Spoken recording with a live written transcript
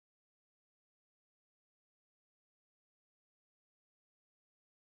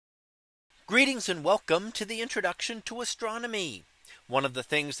Greetings and welcome to the introduction to astronomy. One of the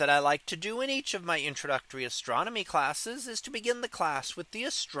things that I like to do in each of my introductory astronomy classes is to begin the class with the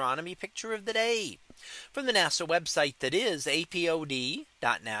astronomy picture of the day from the NASA website, that is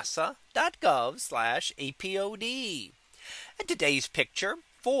apod.nasa.gov/apod. And today's picture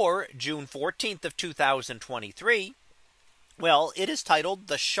for June 14th of 2023. Well, it is titled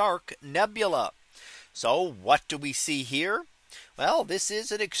the Shark Nebula. So what do we see here? Well, this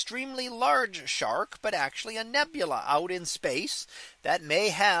is an extremely large shark, but actually a nebula out in space that may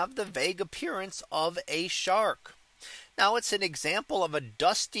have the vague appearance of a shark. Now, it's an example of a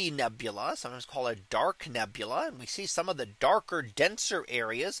dusty nebula, sometimes called a dark nebula. And we see some of the darker, denser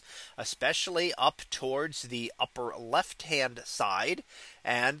areas, especially up towards the upper left hand side.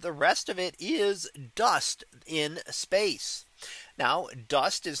 And the rest of it is dust in space. Now,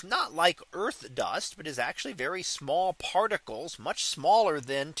 dust is not like Earth dust, but is actually very small particles, much smaller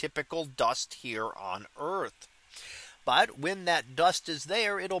than typical dust here on Earth. But when that dust is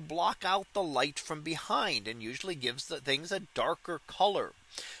there, it'll block out the light from behind and usually gives the things a darker color.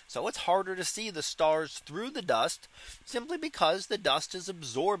 So it's harder to see the stars through the dust, simply because the dust is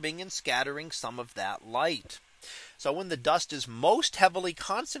absorbing and scattering some of that light. So when the dust is most heavily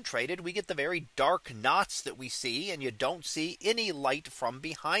concentrated, we get the very dark knots that we see, and you don't see any light from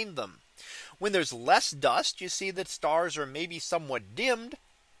behind them. When there's less dust, you see that stars are maybe somewhat dimmed,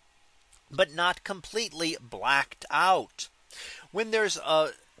 but not completely blacked out. When there's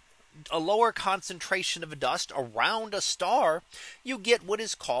a lower concentration of dust around a star, you get what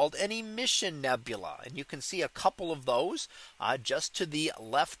is called an emission nebula. And you can see a couple of those just to the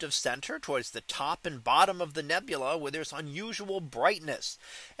left of center, towards the top and bottom of the nebula, where there's unusual brightness.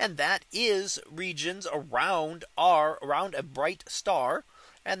 And that is regions around a bright star.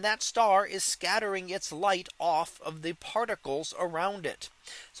 And that star is scattering its light off of the particles around it.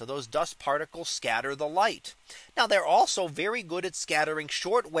 So those dust particles scatter the light. Now, they're also very good at scattering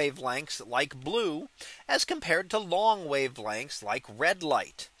short wavelengths like blue, as compared to long wavelengths like red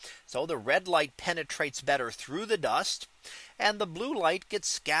light. So the red light penetrates better through the dust, and the blue light gets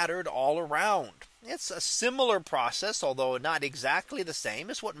scattered all around. It's a similar process, although not exactly the same,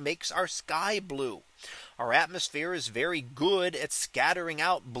 as what makes our sky blue. Our atmosphere is very good at scattering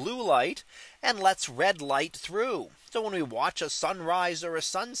out blue light and lets red light through. So when we watch a sunrise or a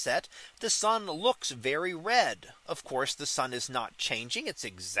sunset, the sun looks very red. Of course, the sun is not changing. It's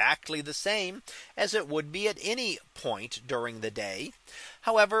exactly the same as it would be at any point during the day.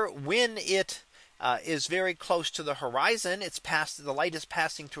 However, when it is very close to the horizon, the light is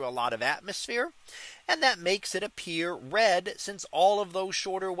passing through a lot of atmosphere, and that makes it appear red, since all of those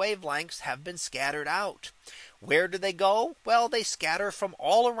shorter wavelengths have been scattered out. Where do they go? Well, they scatter from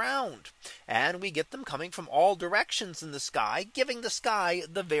all around, and we get them coming from all directions in the sky, giving the sky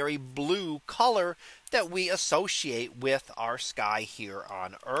the very blue color that we associate with our sky here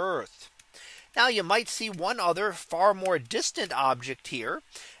on Earth. Now, you might see one other far more distant object here.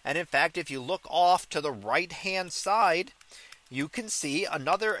 And in fact, if you look off to the right hand side, you can see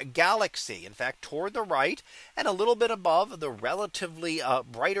another galaxy, in fact, toward the right, and a little bit above the relatively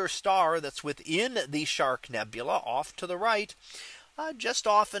brighter star that's within the Shark Nebula off to the right. Just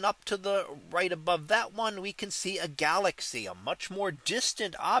off and up to the right above that one, we can see a galaxy, a much more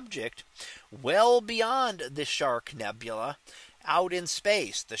distant object, well beyond the Shark Nebula, out in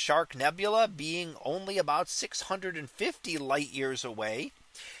space. The Shark Nebula being only about 650 light years away,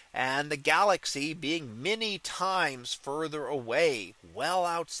 and the galaxy being many times further away, well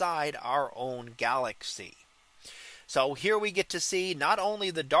outside our own galaxy. So here we get to see not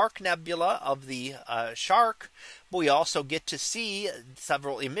only the dark nebula of the shark, but we also get to see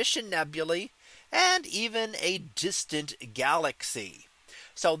several emission nebulae and even a distant galaxy.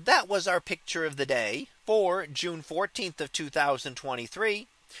 So that was our picture of the day for June 14th of 2023.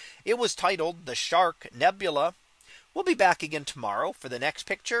 It was titled the Shark Nebula. We'll be back again tomorrow for the next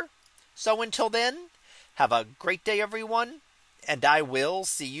picture. So until then, have a great day, everyone, and I will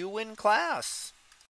see you in class.